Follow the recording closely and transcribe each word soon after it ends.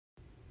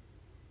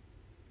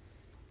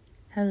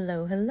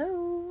Hello,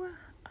 hello.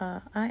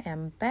 I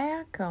am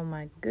back. Oh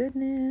my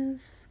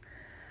goodness.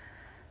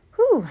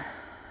 Whew.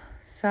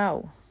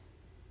 So,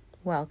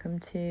 welcome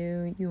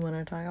to You Want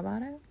to Talk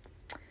About It?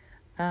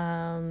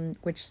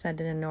 Which said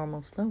in a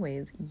normal, slow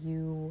ways,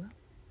 you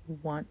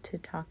want to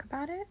talk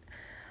about it?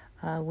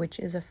 Which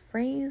is a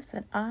phrase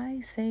that I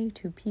say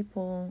to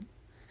people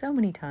so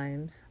many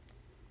times.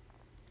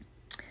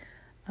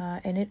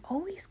 And it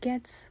always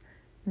gets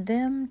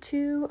them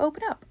to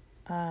open up.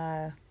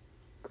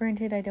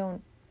 Granted, I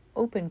don't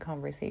open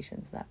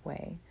conversations that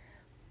way,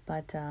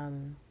 but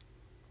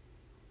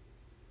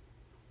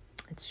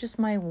it's just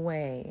my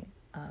way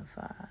of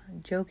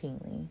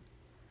jokingly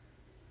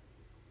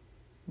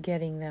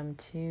getting them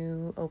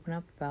to open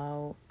up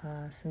about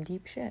some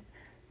deep shit.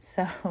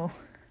 So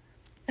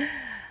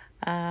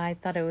I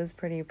thought it was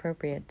pretty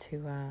appropriate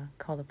to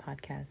call the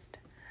podcast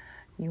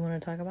You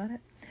Want to Talk About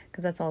It?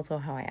 Because that's also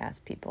how I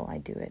ask people. I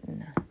do it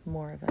in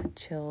more of a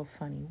chill,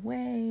 funny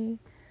way,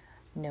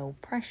 no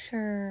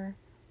pressure,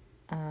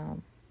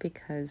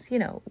 because,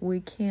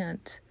 we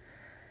can't,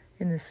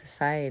 in this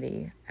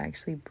society,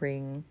 actually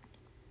bring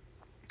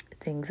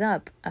things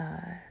up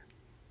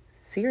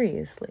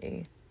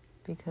seriously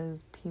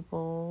because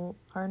people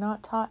are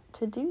not taught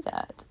to do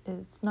that.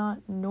 It's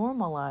not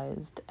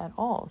normalized at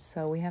all.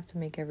 So we have to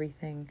make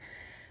everything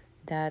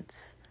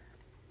that's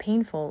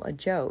painful a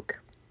joke,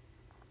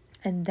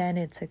 and then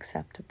it's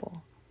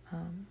acceptable.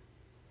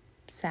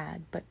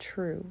 Sad but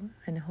true.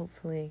 And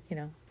hopefully,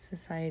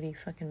 society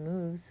fucking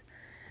moves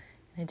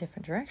in a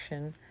different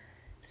direction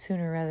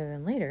sooner rather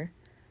than later.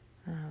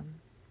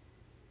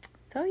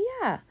 So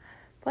yeah,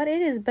 but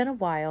it has been a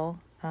while.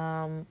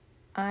 I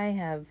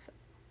have,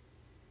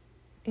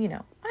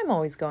 I'm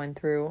always going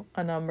through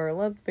a number.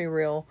 Let's be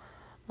real.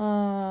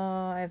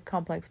 I have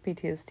complex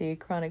PTSD,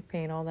 chronic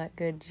pain, all that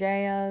good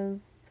jazz.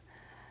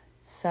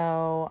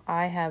 So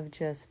I have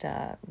just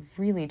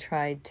really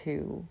tried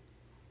to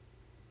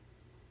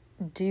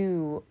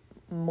do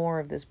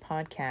more of this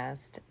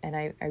podcast, and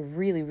I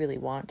really, really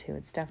want to.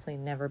 It's definitely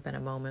never been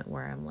a moment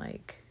where I'm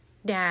like,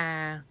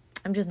 nah,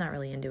 I'm just not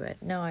really into it.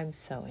 No, I'm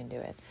so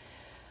into it.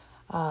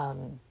 But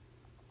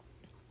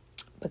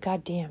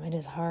goddamn, it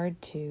is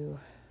hard to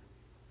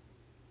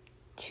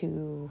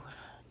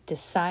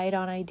decide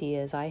on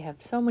ideas. I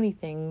have so many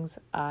things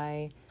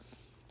I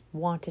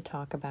want to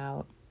talk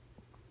about,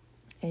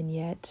 and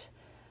yet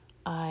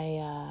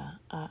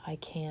I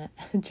can't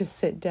just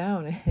sit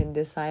down and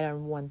decide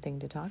on one thing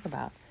to talk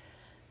about.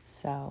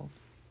 So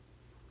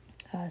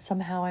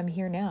somehow I'm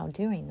here now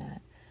doing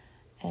that.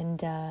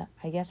 And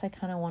I guess I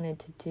kind of wanted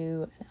to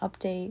do an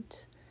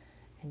update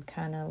and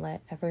kind of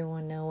let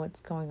everyone know what's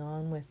going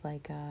on with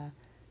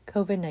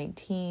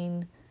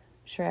COVID-19. I'm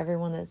sure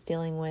everyone that's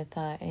dealing with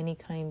any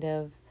kind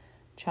of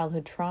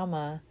childhood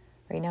trauma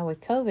right now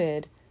with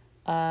COVID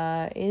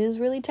is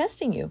really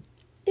testing you.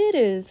 It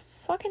is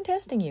fucking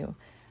testing you.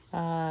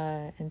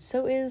 And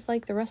so is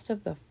the rest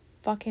of the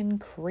fucking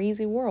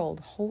crazy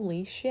world.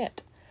 Holy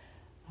shit.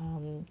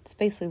 It's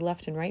basically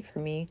left and right for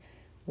me,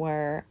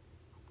 where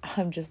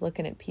I'm just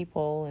looking at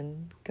people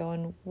and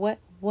going, what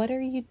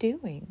are you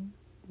doing?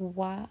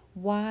 Why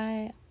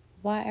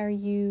are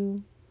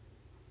you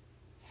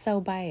so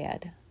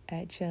bad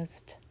at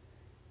just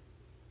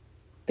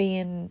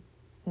being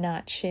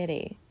not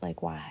shitty?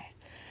 Why?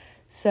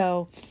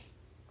 So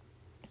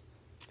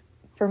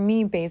for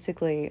me,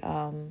 basically,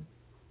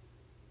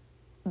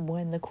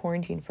 when the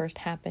quarantine first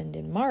happened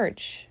in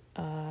March,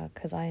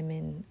 because I'm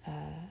in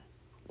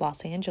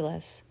Los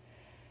Angeles,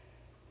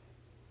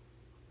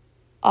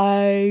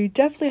 I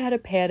definitely had a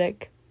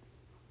panic.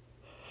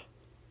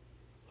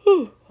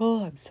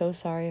 Oh, I'm so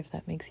sorry if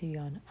that makes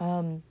you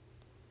yawn.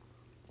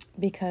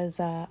 Because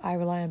I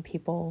rely on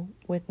people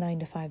with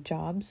 9-to-5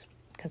 jobs,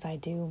 because I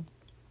do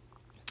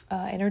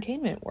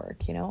entertainment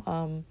work,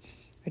 or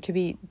to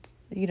be,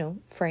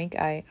 frank,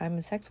 I'm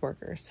a sex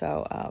worker.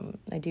 So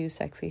I do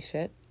sexy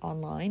shit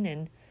online,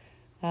 and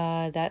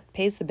that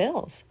pays the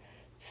bills.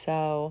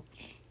 So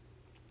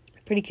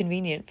pretty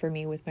convenient for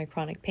me with my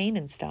chronic pain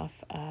and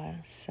stuff.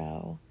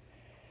 So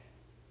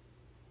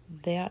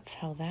that's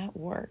how that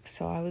works.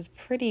 So I was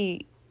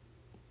pretty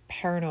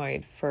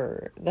paranoid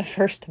for the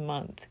first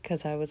month,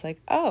 because I was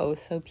like, oh,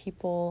 so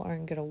people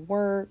aren't going to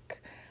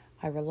work.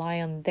 I rely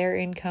on their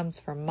incomes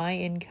for my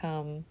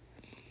income.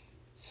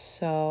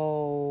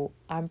 So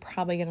I'm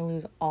probably going to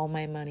lose all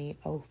my money.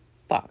 Oh,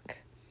 fuck.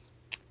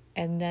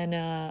 And then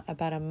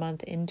about a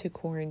month into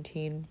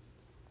quarantine,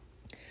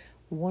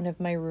 one of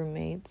my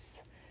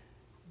roommates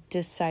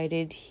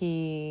decided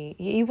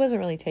he wasn't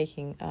really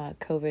taking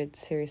COVID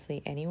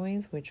seriously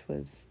anyways, which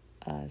was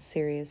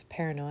serious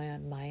paranoia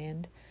on my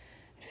end,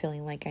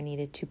 feeling like I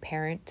needed to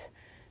parent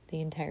the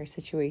entire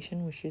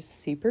situation, which is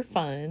super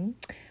fun.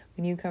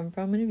 When you come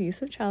from an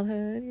abusive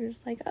childhood, you're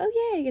just like, oh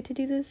yeah, I get to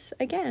do this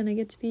again. I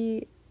get to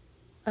be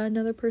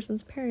another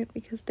person's parent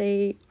because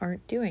they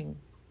aren't doing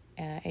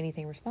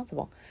anything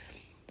responsible.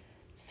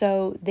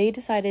 So they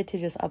decided to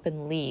just up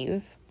and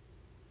leave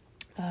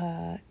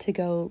to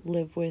go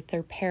live with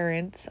their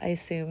parents, I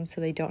assume, so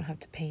they don't have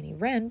to pay any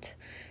rent,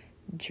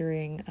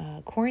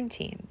 during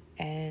quarantine.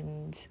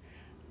 And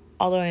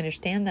although I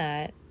understand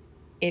that,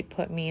 it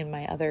put me and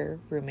my other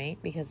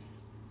roommate,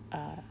 because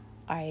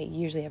I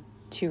usually have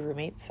 2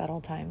 roommates at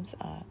all times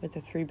with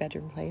a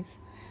 3-bedroom place.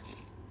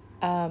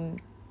 So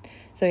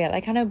yeah,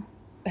 that kind of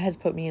has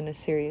put me in a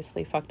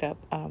seriously fucked up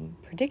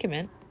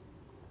predicament.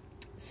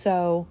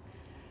 So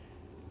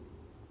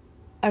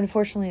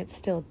unfortunately, it's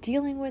still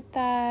dealing with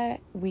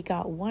that. We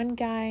got one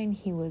guy and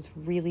he was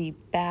really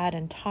bad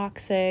and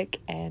toxic,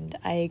 and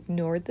I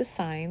ignored the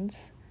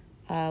signs.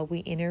 We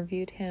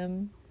interviewed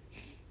him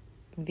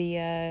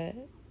via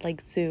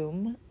like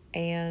Zoom,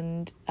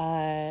 and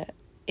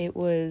it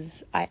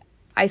was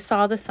I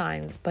saw the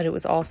signs, but it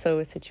was also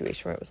a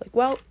situation where it was like,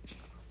 well,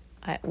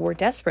 we're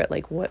desperate.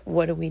 Like,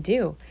 what do we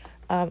do?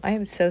 I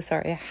am so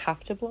sorry. I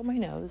have to blow my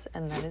nose,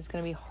 and that is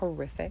going to be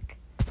horrific.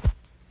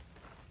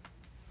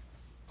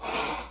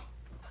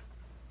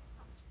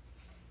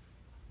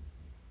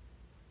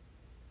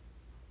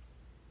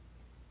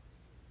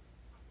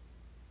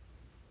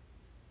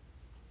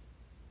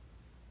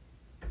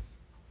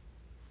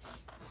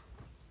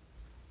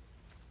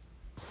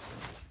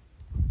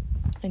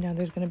 I know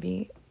there's going to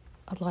be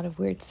a lot of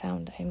weird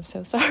sound. I'm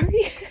so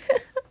sorry.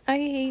 I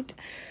hate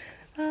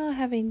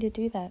having to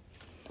do that.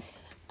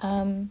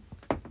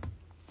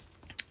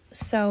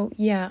 So,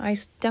 yeah, I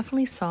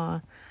definitely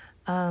saw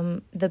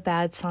the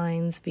bad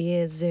signs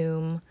via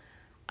Zoom,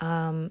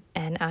 and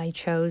I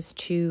chose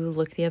to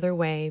look the other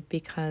way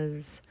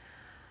because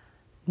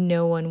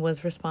no one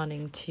was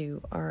responding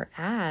to our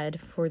ad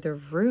for the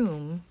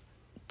room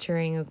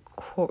during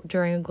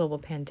a global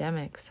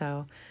pandemic.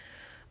 So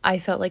I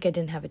felt like I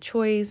didn't have a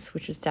choice,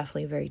 which was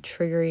definitely very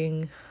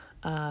triggering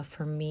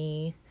for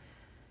me.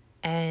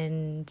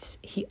 And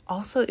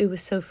it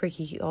was so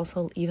freaky. He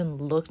also even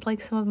looked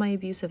like some of my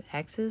abusive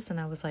exes. And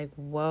I was like,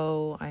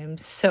 whoa, I'm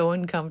so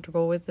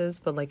uncomfortable with this,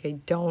 but like, I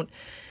don't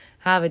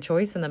have a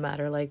choice in the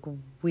matter. Like,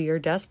 we are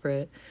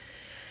desperate.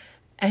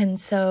 And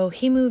so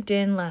he moved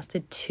in,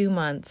 lasted 2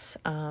 months,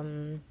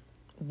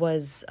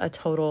 was a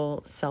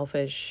total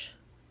selfish,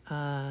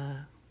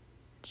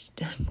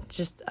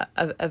 just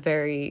a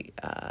very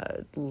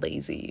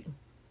lazy,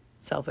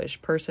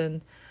 selfish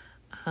person.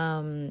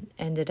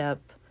 Ended up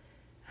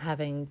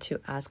having to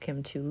ask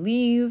him to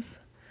leave,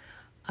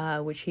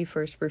 which he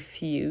first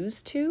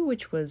refused to,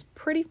 which was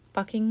pretty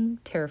fucking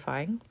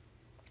terrifying.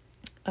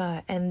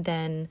 And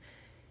then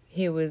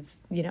he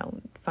was,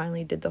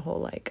 finally did the whole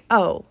like,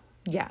 oh,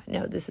 yeah,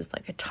 no, this is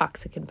like a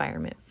toxic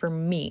environment for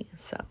me,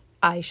 so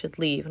I should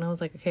leave. And I was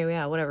like, okay, well,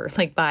 yeah, whatever,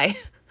 like, bye.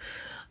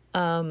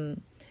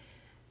 And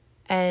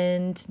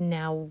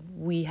now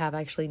we have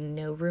actually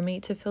no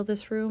roommate to fill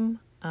this room.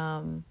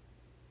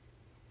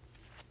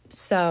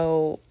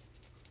 So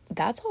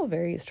that's all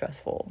very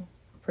stressful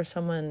for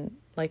someone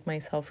like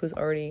myself who's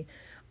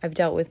I've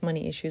dealt with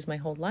money issues my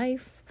whole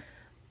life,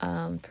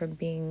 from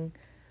being,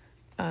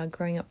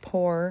 growing up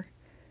poor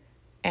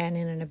and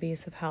in an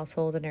abusive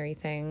household and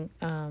everything.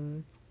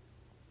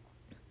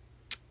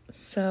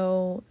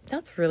 So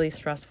that's really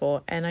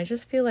stressful. And I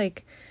just feel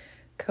like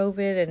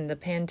COVID and the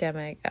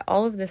pandemic,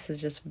 all of this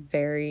is just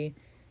very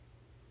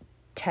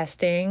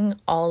testing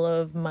all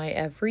of my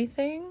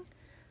everything.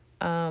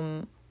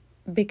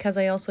 Because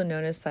I also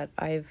noticed that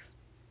I've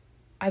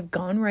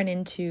gone right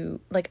into,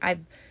 like, I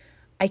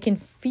can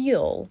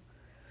feel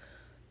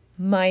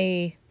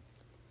my,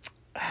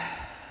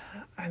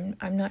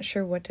 I'm not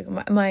sure what to,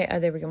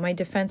 there we go. My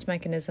defense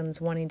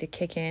mechanisms wanting to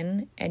kick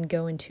in and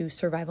go into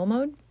survival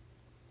mode,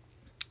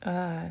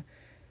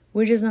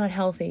 which is not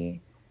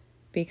healthy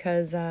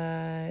because,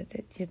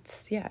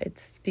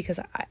 it's because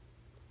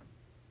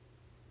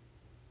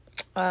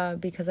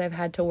I've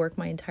had to work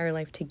my entire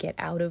life to get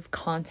out of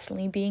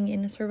constantly being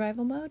in a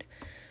survival mode.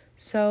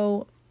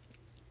 So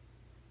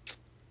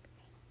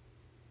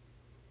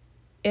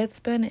it's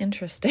been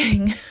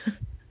interesting.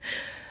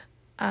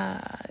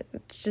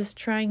 Just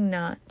trying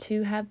not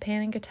to have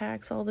panic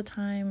attacks all the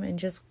time, and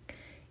just,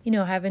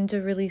 having to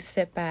really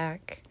sit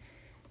back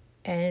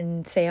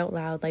and say out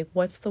loud, like,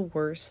 what's the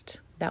worst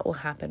that will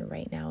happen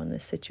right now in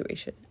this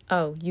situation?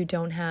 Oh, you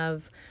don't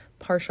have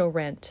partial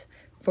rent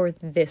for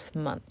this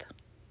month.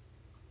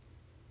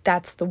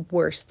 That's the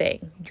worst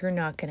thing. You're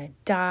not going to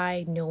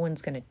die. No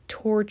one's going to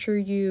torture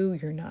you.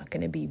 You're not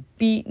going to be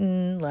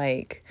beaten.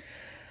 Like,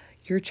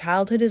 your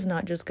childhood is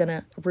not just going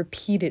to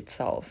repeat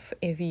itself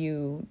if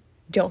you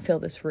don't fill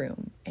this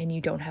room and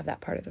you don't have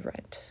that part of the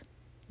rent.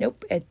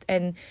 Nope.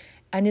 And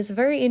it's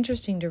very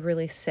interesting to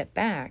really sit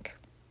back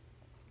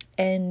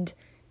and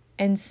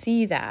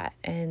see that,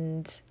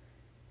 and,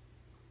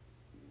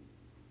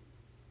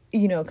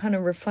 kind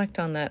of reflect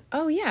on that.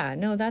 Oh yeah,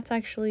 no, that's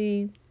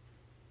actually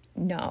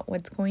not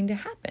what's going to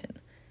happen.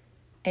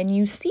 And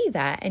you see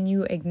that and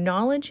you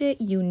acknowledge it,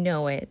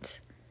 it.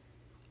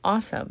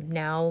 Awesome.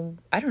 Now,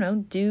 I don't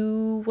know,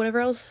 do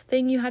whatever else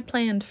thing you had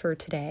planned for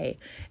today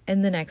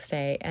and the next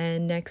day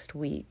and next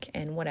week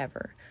and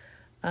whatever.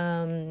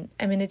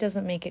 It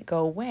doesn't make it go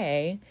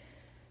away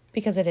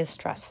because it is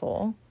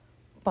stressful,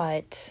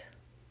 but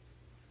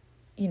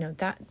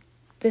that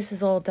this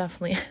is all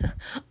definitely,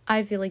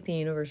 I feel like the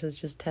universe is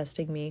just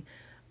testing me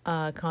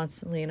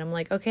constantly. And I'm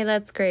like, okay,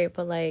 that's great.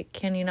 But like,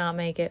 can you not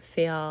make it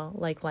feel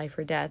like life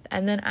or death?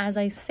 And then as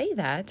I say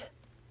that,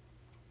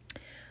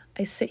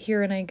 I sit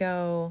here and I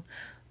go,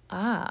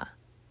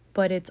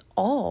 but it's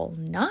all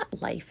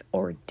not life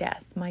or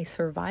death. My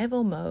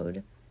survival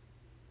mode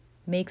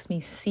makes me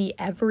see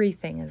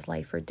everything as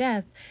life or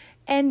death.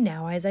 And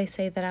now as I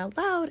say that out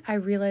loud, I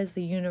realize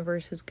the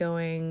universe is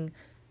going,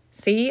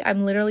 see,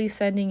 I'm literally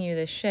sending you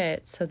this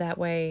shit so that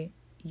way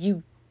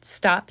you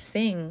stop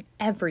seeing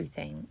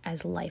everything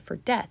as life or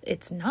death.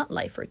 It's not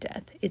life or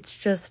death. It's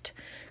just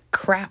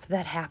crap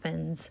that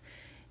happens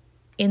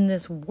in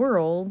this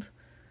world,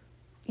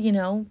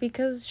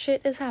 because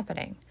shit is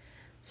happening.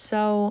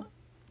 So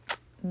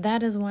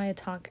that is why I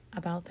talk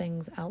about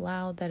things out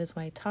loud. That is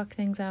why I talk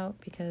things out,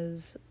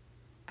 because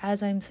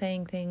as I'm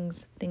saying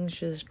things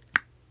just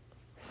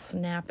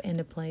snap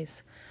into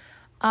place.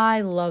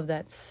 I love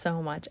that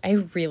so much. I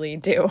really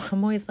do.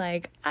 I'm always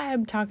like,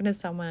 I'm talking to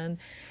someone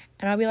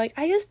and I'll be like,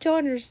 I just don't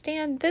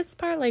understand this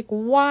part. Like,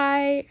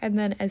 why? And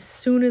then as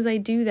soon as I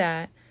do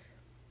that,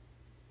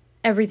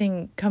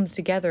 everything comes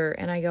together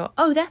and I go,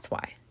 oh, that's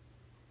why.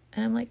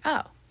 And I'm like,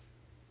 oh,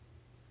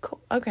 cool.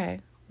 Okay.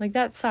 Like,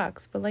 that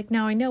sucks. But like,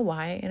 now I know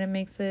why and it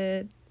makes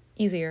it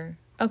easier.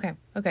 Okay.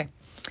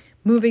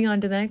 Moving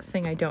on to the next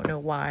thing I don't know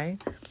why.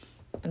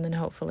 And then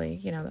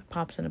hopefully, that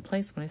pops into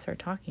place when I start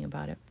talking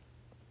about it.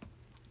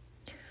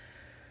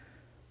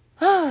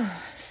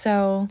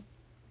 So,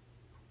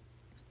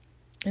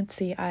 let's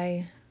see.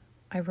 I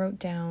wrote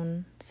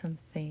down some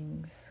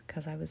things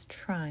because I was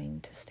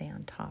trying to stay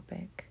on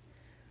topic.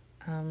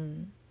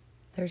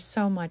 There's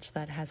so much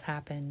that has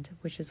happened,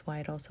 which is why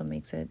it also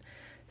makes it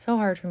so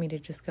hard for me to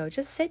just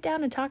sit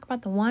down and talk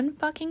about the one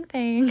fucking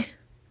thing.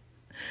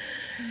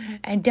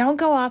 And don't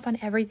go off on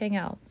everything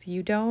else.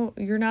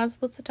 You're not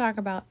supposed to talk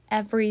about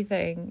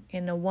everything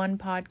in a one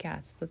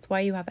podcast. That's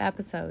why you have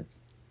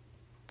episodes.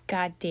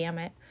 God damn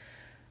it.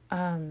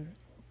 And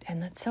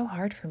that's so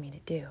hard for me to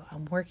do.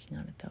 I'm working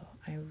on it though.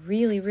 I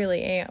really,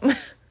 really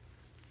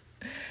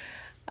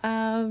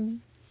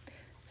am.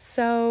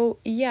 So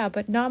yeah,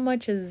 but not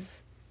much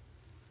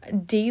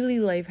daily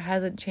life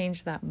hasn't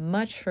changed that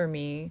much for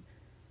me.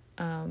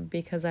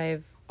 Because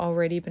I've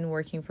already been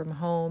working from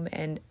home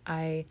and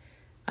I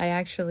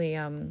actually,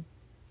 I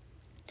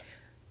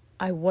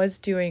was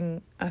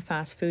doing a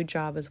fast food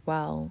job as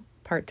well,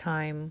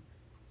 part-time,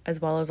 as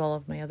well as all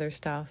of my other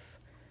stuff,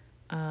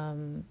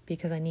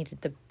 because I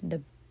needed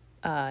the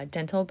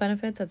dental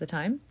benefits at the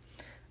time.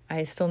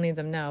 I still need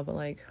them now, but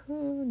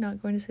not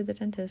going to see the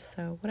dentist,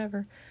 so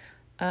whatever.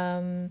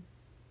 So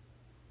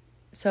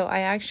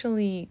I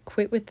actually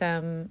quit with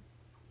them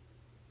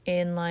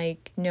in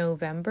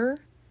November,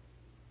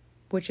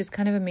 which is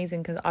kind of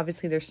amazing because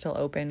obviously they're still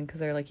open because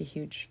they're a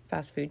huge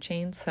fast food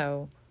chain.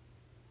 So,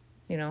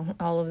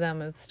 all of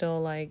them are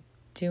still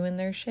doing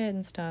their shit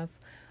and stuff.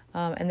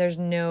 And there's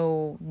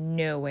no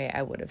way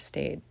I would have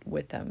stayed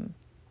with them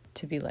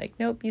to be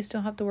nope, you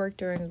still have to work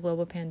during a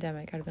global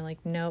pandemic. I'd have been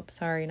nope,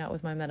 sorry, not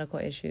with my medical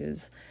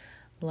issues.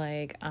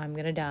 I'm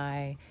going to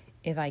die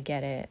if I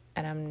get it.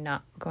 And I'm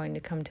not going to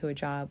come to a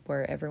job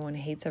where everyone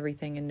hates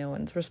everything and no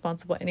one's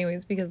responsible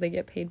anyways because they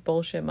get paid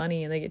bullshit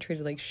money and they get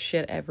treated like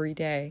shit every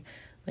day.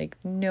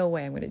 No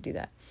way I'm going to do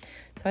that.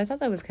 So I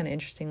thought that was kind of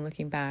interesting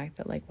looking back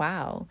that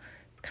wow,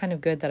 it's kind of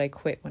good that I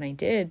quit when I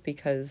did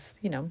because,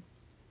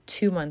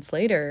 2 months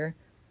later,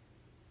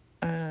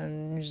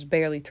 just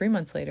barely 3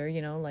 months later,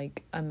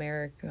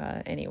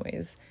 America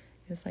anyways,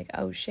 it's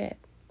oh shit,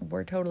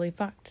 we're totally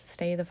fucked.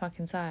 Stay the fuck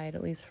inside,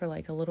 at least for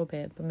a little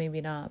bit, but maybe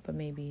not, but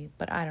maybe,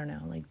 but I don't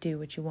know, do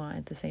what you want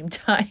at the same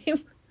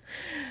time.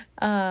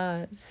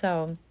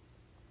 So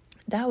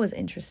that was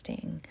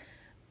interesting.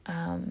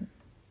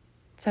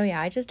 So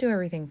yeah, I just do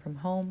everything from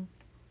home.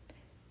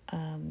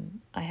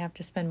 I have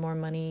to spend more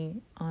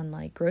money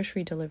on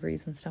grocery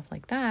deliveries and stuff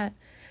like that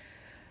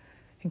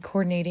and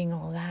coordinating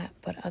all that,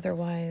 but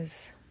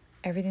otherwise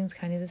everything's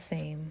kind of the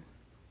same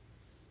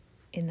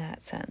in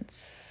that sense.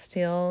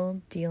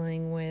 Still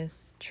dealing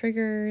with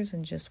triggers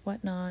and just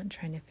whatnot,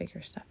 trying to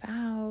figure stuff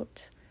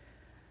out.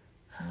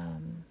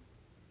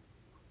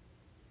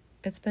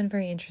 It's been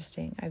very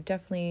interesting. I've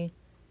definitely,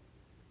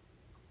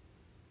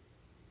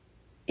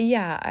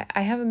 I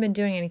haven't been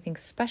doing anything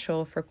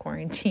special for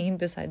quarantine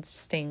besides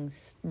staying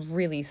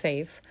really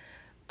safe,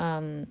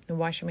 and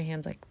washing my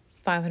hands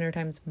 500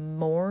 times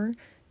more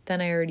than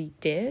I already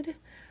did,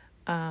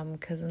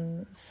 because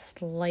I'm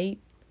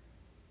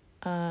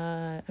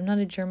I'm not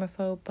a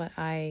germaphobe, but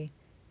I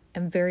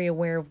am very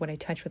aware of what I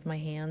touch with my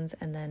hands,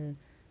 and then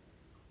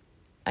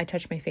I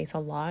touch my face a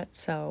lot,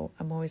 so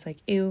I'm always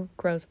ew,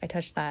 gross, I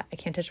touched that, I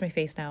can't touch my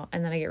face now,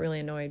 and then I get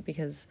really annoyed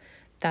because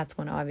that's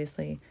when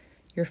obviously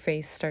your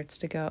face starts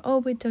to go,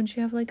 oh, but don't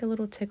you have a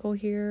little tickle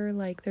here,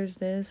 there's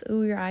this,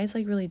 ooh, your eye's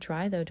really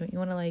dry though, don't you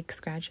want to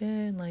scratch it,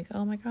 and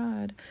oh my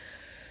god,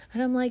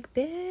 and I'm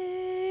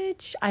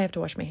bitch, I have to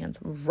wash my hands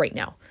right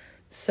now.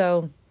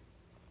 So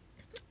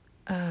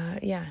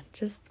yeah,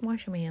 just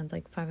washing my hands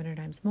 500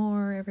 times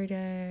more every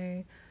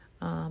day.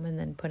 and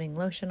then putting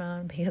lotion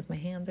on because my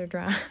hands are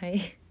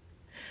dry.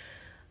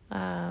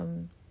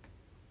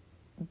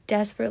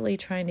 Desperately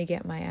trying to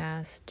get my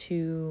ass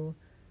to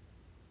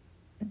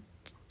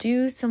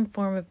do some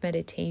form of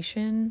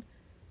meditation.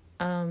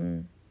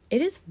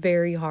 It is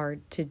very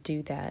hard to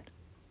do that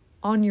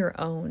on your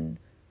own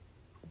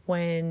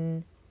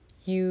when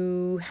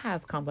you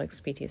have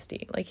complex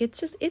PTSD. Like,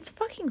 it's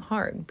fucking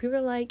hard. People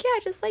are like, yeah,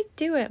 just like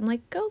do it. I'm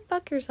like, go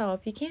fuck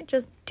yourself. You can't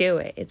just do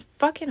it. It's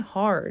fucking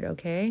hard,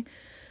 okay?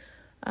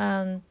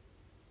 And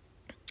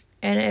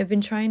I've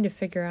been trying to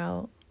figure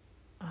out,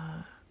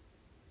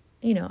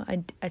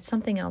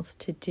 something else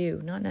to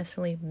do, not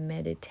necessarily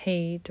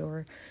meditate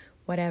or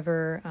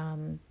whatever.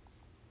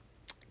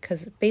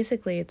 Because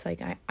basically it's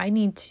like I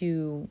need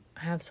to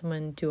have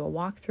someone do a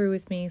walkthrough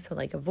with me. So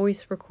like a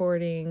voice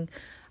recording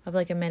of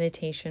like a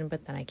meditation,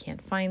 but then I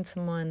can't find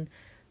someone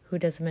who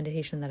does a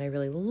meditation that I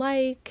really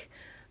like.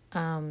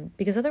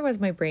 Because otherwise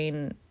my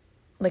brain,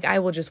 like I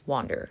will just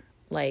wander.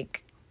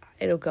 Like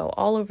it'll go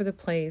all over the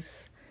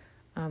place.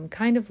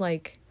 Kind of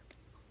like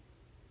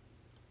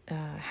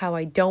how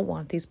I don't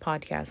want these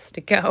podcasts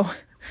to go.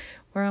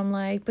 Where I'm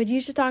like, but you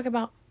should talk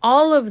about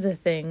all of the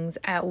things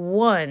at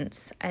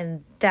once,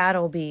 and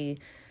that'll be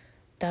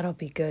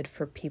good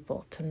for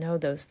people to know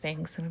those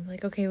things. And I'm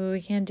like, okay, well,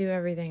 we can't do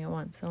everything at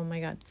once. Oh my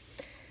God.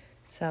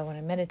 So when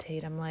I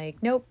meditate, I'm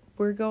like, nope,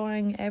 we're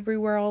going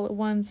everywhere all at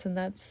once, and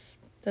that's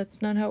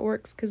not how it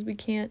works, because we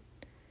can't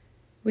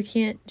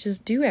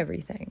just do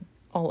everything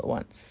all at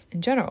once.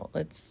 In general,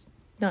 it's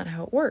not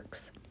how it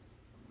works.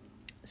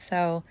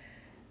 So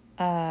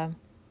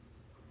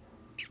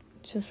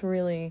just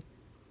really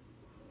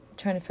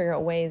trying to figure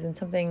out ways. And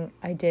something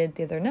I did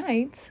the other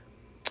night,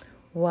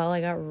 well,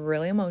 I got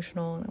really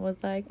emotional, and I was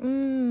like,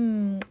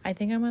 I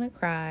think I'm gonna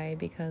cry,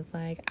 because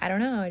like, I don't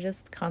know, I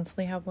just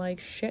constantly have like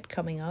shit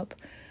coming up,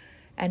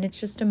 and it's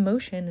just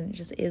emotion, and it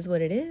just is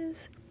what it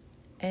is.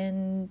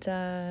 And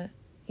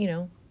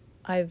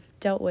I've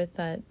dealt with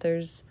that.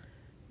 There's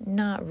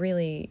not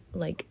really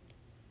like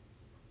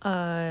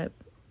that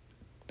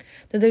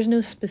there's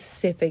no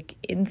specific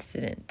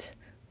incident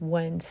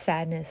when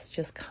sadness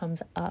just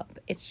comes up.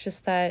 It's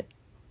just that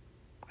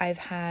I've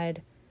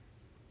had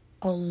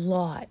a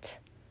lot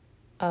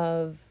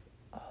of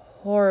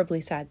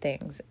horribly sad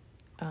things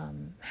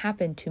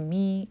happen to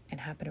me and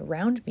happen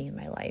around me in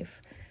my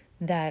life,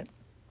 that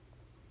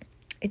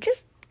it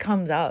just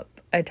comes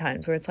up at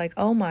times where it's like,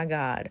 oh my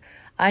God,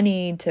 I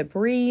need to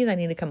breathe. I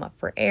need to come up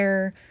for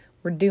air.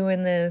 We're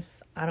doing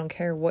this. I don't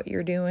care what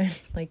you're doing.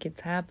 Like,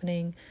 it's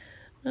happening.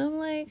 And I'm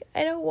like,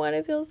 I don't want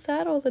to feel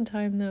sad all the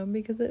time though,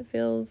 because it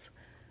feels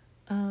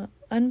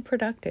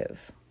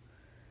unproductive.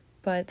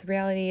 But the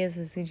reality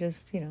is you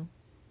just,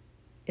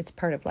 it's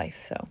part of life.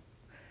 So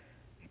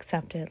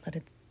accept it,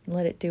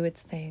 let it do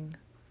its thing.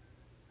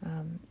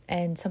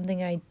 And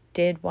something I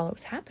did while it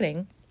was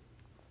happening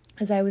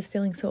is I was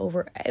feeling it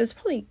was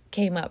probably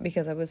came up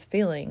because I was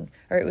feeling,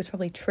 or it was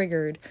probably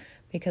triggered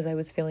because I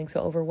was feeling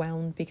so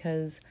overwhelmed,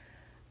 because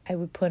I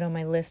would put on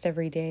my list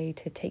every day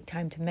to take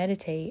time to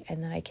meditate,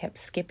 and then I kept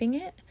skipping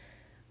it.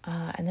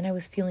 And then I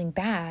was feeling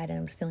bad, and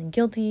I was feeling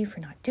guilty for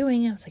not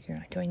doing it. I was like, you're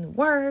not doing the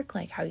work.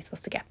 Like, how are you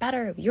supposed to get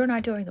better if you're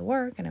not doing the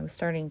work? And I was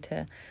starting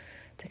to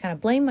kind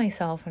of blame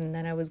myself. And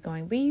then I was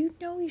going, but you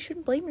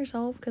shouldn't blame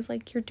yourself, because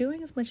like, you're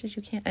doing as much as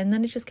you can. And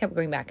then it just kept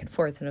going back and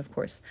forth. And of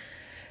course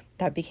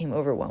that became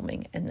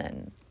overwhelming. And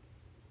then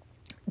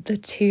the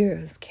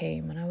tears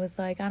came, and I was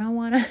like, I don't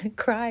want to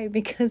cry,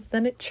 because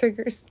then it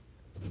triggers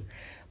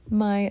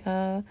my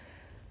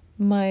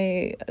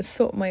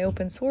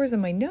open sores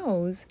in my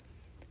nose.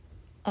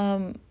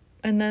 And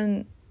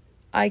then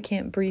I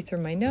can't breathe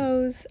through my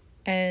nose,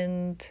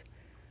 and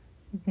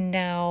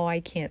now I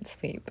can't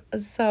sleep.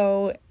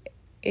 So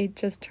it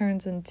just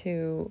turns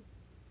into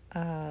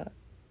a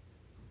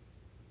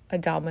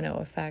domino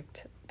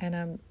effect,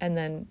 and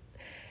then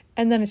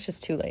it's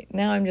just too late.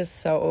 Now I'm just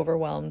so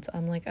overwhelmed.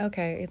 I'm like,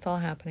 okay, it's all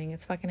happening.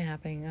 It's fucking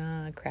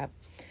happening. Crap.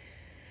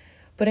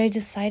 But I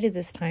decided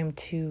this time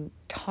to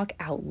talk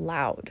out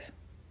loud.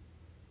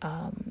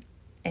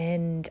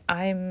 And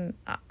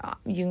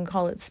you can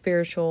call it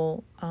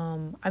spiritual.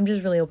 I'm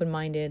just really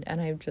open-minded,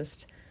 and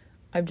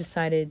I've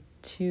decided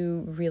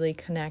to really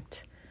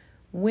connect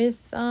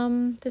with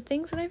the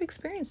things that I've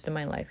experienced in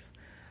my life.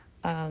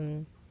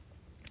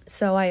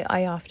 So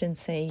I often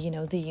say,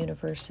 the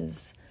universe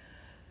is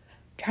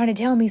trying to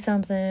tell me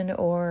something,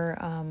 or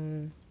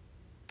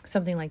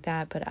something like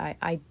that. But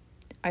I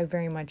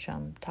very much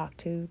talk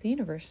to the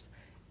universe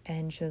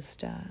and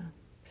just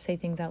say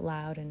things out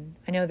loud. And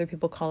I know other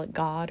people call it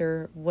God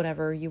or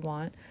whatever you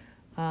want.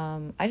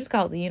 I just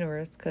call it the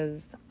universe,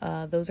 because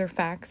those are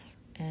facts,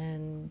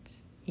 and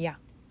yeah,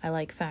 I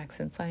like facts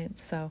and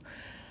science. So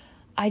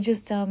I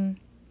just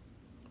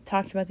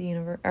talked about the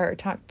universe, or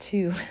talked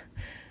to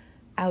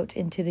out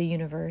into the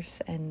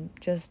universe, and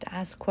just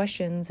asked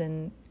questions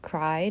and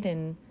cried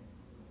and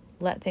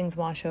let things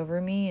wash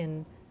over me.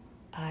 And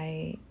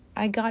I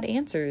got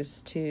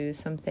answers to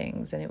some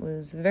things, and it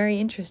was very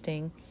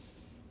interesting.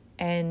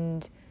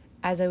 And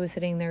as I was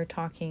sitting there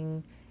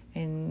talking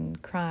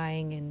and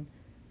crying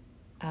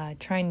and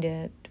trying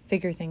to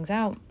figure things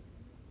out,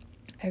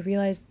 I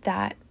realized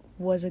that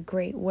was a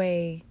great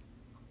way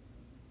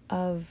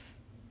of,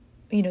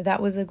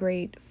 that was a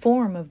great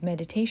form of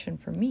meditation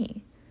for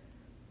me,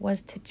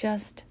 was to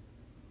just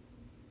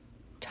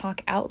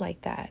talk out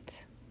like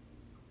that.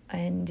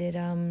 And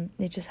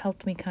it just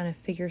helped me kind of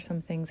figure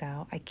some things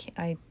out.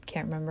 I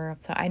can't remember.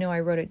 I know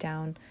I wrote it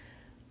down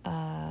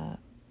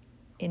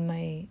in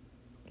my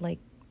like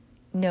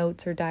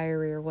notes or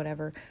diary or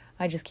whatever.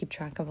 I just keep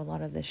track of a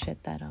lot of the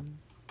shit that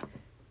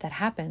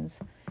happens.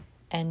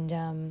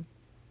 And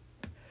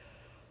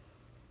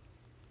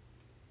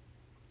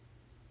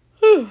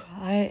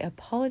I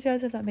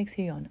apologize if that makes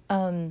you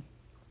yawn.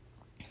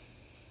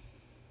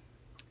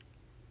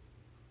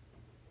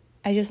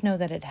 I just know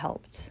that it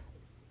helped.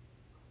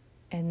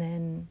 And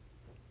then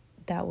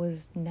that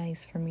was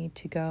nice for me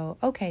to go,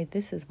 okay,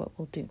 this is what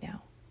we'll do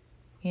now.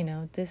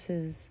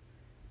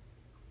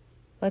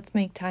 Let's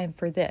make time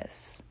for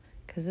this,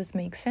 because this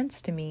makes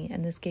sense to me,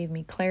 and this gave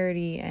me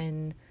clarity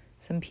and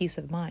some peace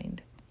of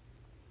mind.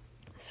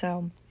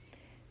 So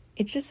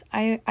I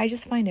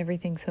just find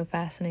everything so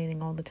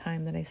fascinating all the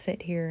time that I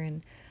sit here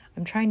and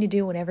I'm trying to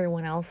do what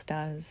everyone else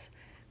does,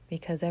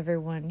 because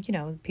everyone,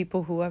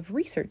 people who have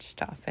researched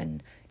stuff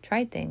and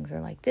tried things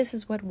are like, this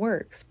is what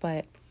works,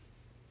 but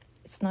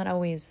it's not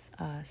always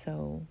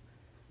so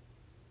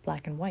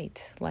black and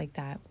white like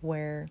that,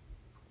 where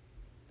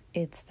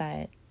it's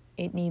that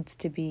it needs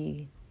to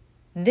be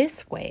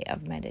this way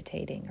of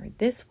meditating or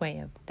this way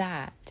of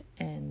that.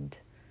 And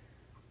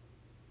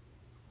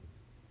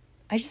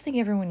I just think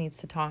everyone needs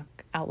to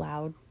talk out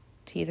loud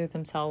to either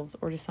themselves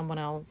or to someone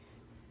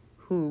else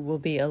who will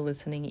be a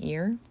listening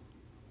ear.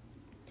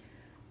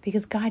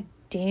 Because god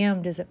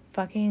damn, does it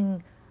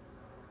fucking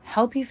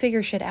help you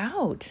figure shit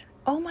out.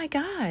 Oh my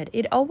god,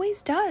 it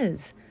always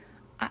does.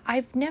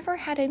 I've never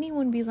had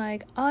anyone be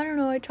like, oh, I don't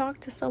know, I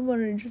talked to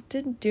someone and it just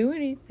didn't do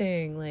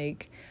anything.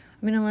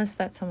 Unless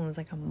that someone was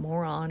like a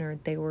moron or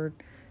they were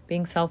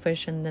being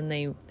selfish and then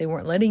they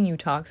weren't letting you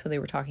talk, so they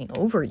were talking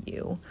over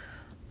you.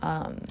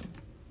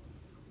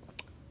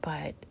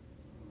 But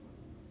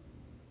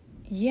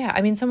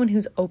yeah, someone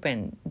who's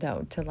open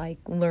though to like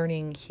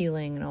learning,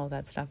 healing and all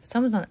that stuff. If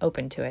someone's not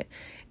open to it,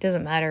 it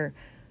doesn't matter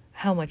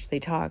how much they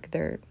talk,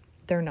 they're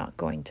not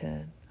going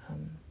to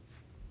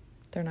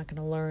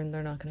learn,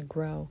 they're not going to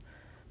grow.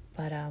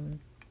 But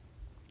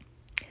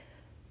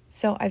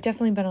so I've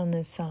definitely been on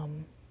this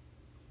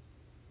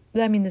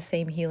the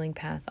same healing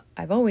path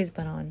I've always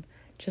been on,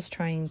 just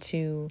trying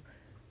to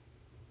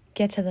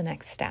get to the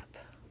next step.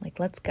 Like,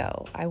 let's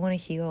go. I want to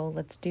heal.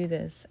 Let's do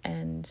this.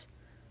 And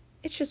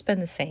it's just been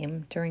the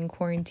same during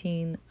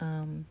quarantine.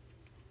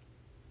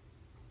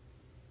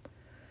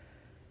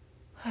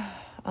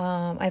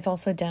 I've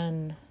also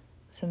done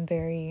some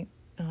very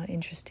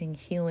interesting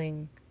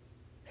healing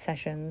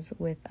sessions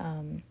with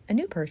a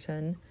new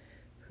person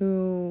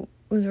who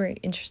was very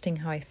interesting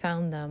how I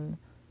found them.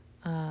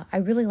 I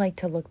really like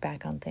to look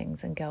back on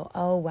things and go,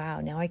 oh,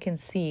 wow, now I can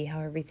see how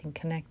everything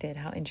connected.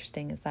 How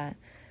interesting is that?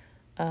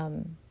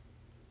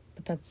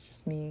 But that's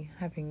just me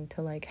having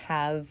to like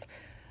have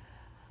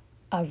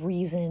a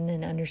reason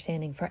and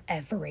understanding for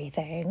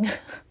everything.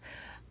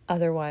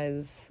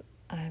 Otherwise,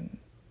 I'm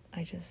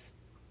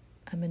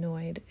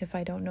annoyed if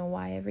I don't know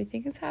why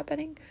everything is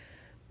happening,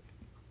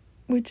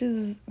 which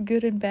is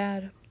good and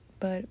bad,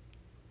 but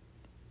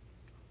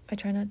I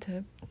try not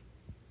to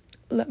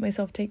let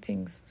myself take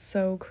things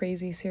so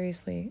crazy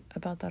seriously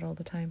about that all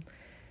the time,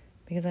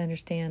 because I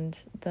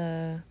understand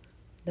the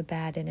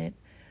bad in it.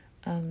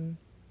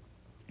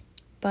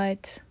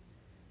 But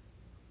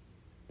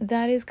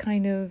that is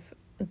kind of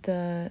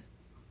the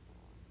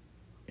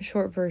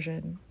short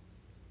version,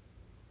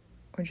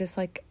 or just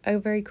like a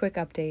very quick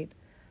update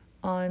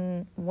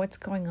on what's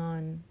going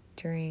on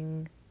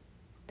during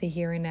the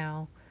here and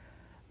now,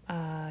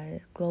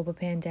 global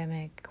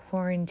pandemic,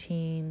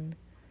 quarantine,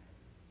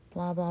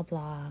 blah, blah,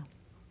 blah.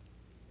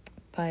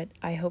 But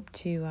I hope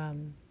to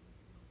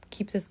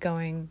keep this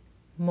going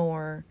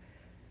more,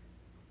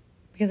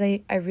 because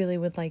I really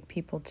would like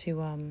people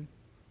to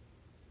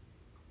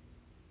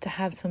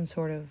have some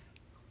sort of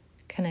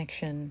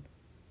connection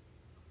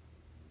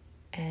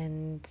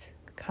and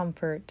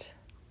comfort,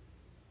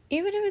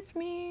 even if it's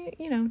me,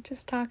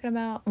 just talking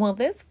about, well,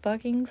 this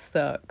fucking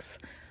sucks.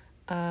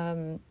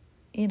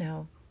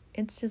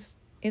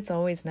 It's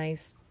always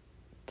nice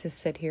to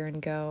sit here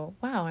and go,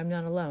 wow, I'm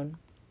not alone.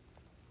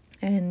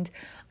 And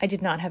I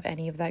did not have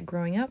any of that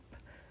growing up.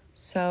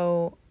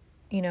 So,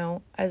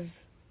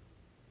 as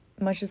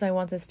much as I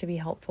want this to be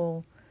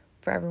helpful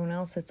for everyone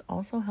else, it's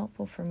also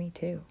helpful for me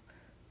too.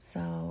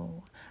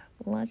 So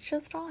let's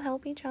just all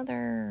help each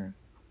other.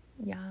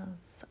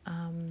 Yes.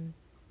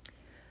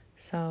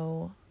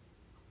 So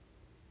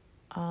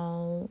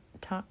I'll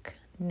talk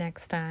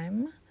next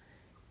time.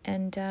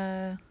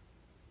 And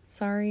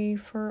sorry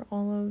for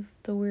all of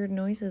the weird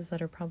noises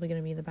that are probably going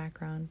to be in the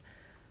background,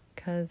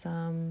 because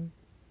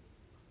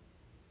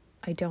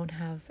I don't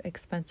have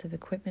expensive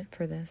equipment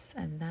for this,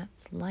 and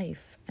that's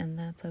life, and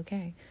that's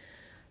okay.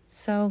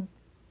 So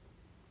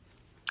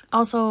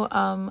Also,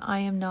 I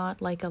am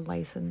not like a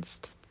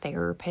licensed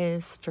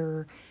therapist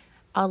or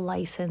a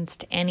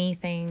licensed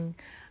anything.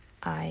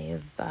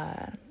 I've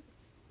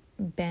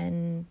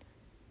been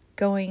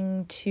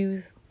going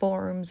to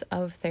forms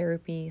of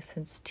therapy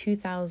since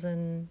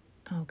 2000.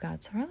 Oh God,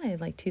 it's probably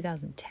like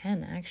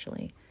 2010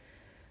 actually.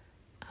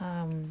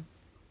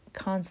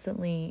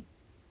 Constantly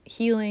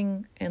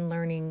healing and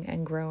learning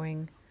and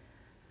growing.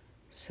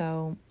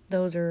 So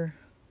those are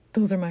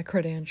my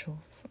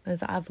credentials,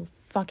 as I've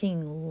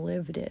fucking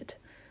lived it.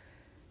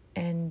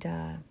 And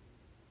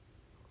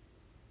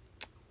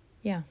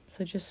yeah,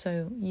 so just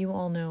so you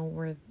all know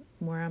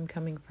where I'm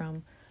coming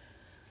from.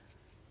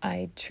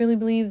 I truly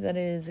believe that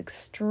it is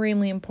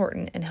extremely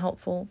important and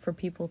helpful for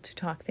people to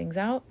talk things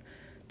out,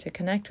 to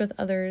connect with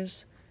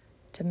others,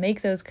 to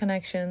make those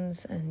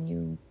connections, and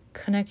you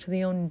connect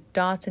the own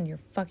dots in your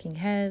fucking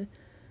head,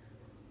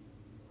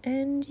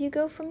 and you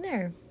go from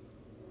there.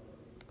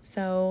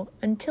 So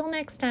until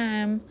next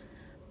time,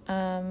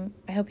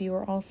 I hope you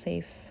are all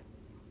safe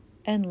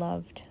and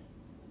loved.